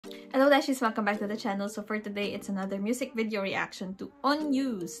Hello Dashies, welcome back to the channel. So for today, it's another music video reaction to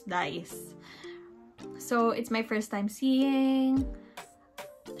ONEW's Dice. So it's my first time seeing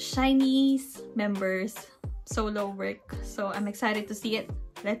SHINee's members solo work. So I'm excited to see it.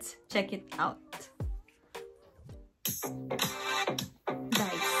 Let's check it out.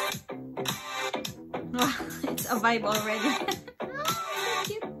 Dice. Wow, it's a vibe already.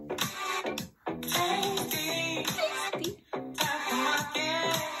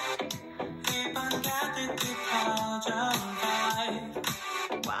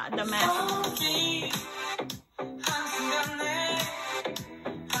 The mask.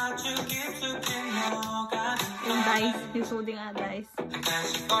 Yung dice, he's holding a dice.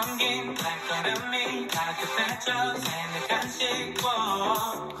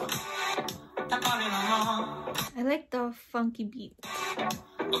 I like the funky beat.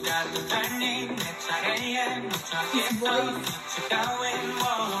 His voice.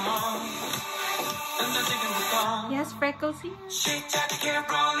 He has freckles here.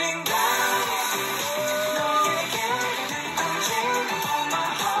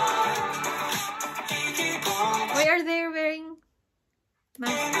 Why are they wearing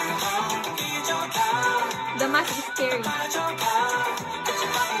masks? The mask is scary.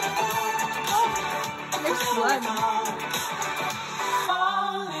 There's blood.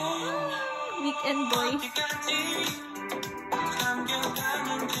 Weekend boys.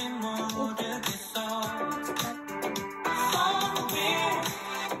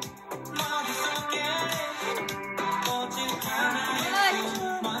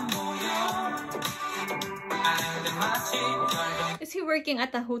 Is he working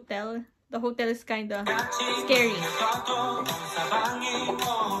at a hotel? The hotel is kinda scary.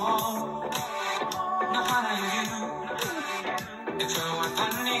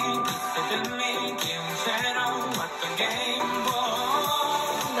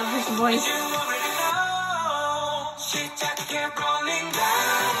 Love his voice.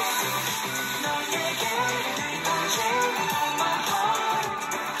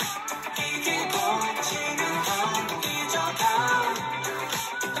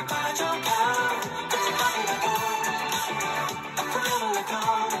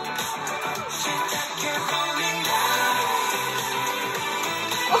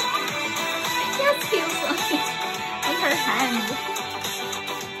 On her hand.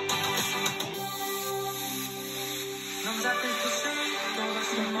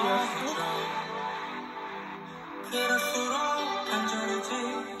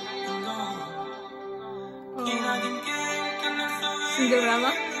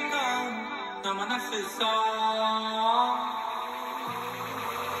 Cinderella.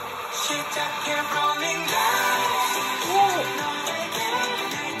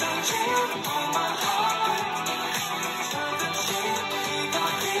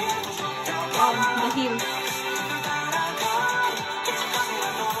 The heels.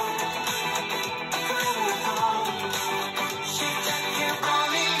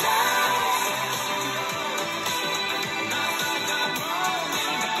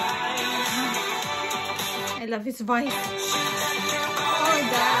 I love his voice. Oh,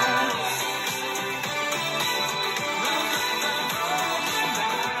 God.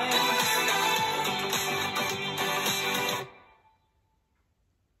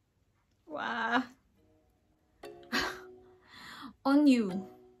 Wow. ONEW.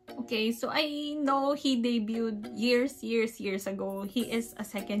 Okay, so I know he debuted years ago. He is a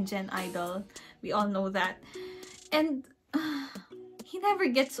second-gen idol. We all know that. And he never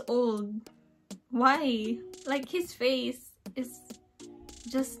gets old. Why? Like, his face is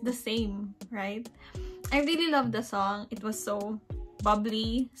just the same, right? I really love the song. It was so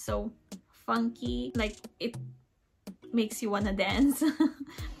bubbly, so funky. Like, it makes you wanna dance.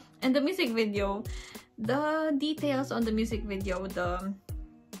 And the music video, the details on the music video, the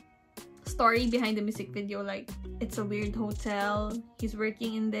story behind the music video, like, it's a weird hotel, he's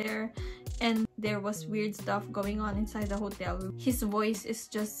working in there, and there was weird stuff going on inside the hotel. His voice is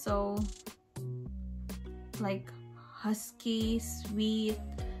just so, like, husky, sweet.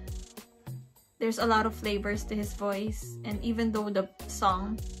 There's a lot of flavors to his voice, and even though the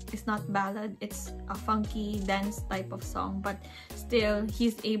song is not ballad, it's a funky dance type of song, but still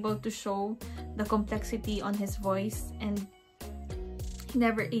he's able to show the complexity on his voice, and he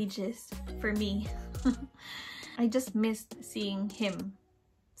never ages for me. I just missed seeing him,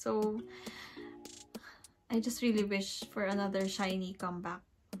 so I just really wish for another SHINee comeback,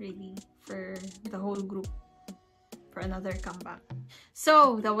 really, for the whole group, for another comeback.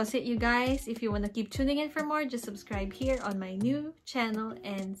 So that was it, you guys. If you want to keep tuning in for more, just subscribe here on my new channel,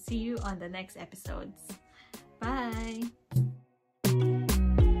 and see you on the next episodes. Bye!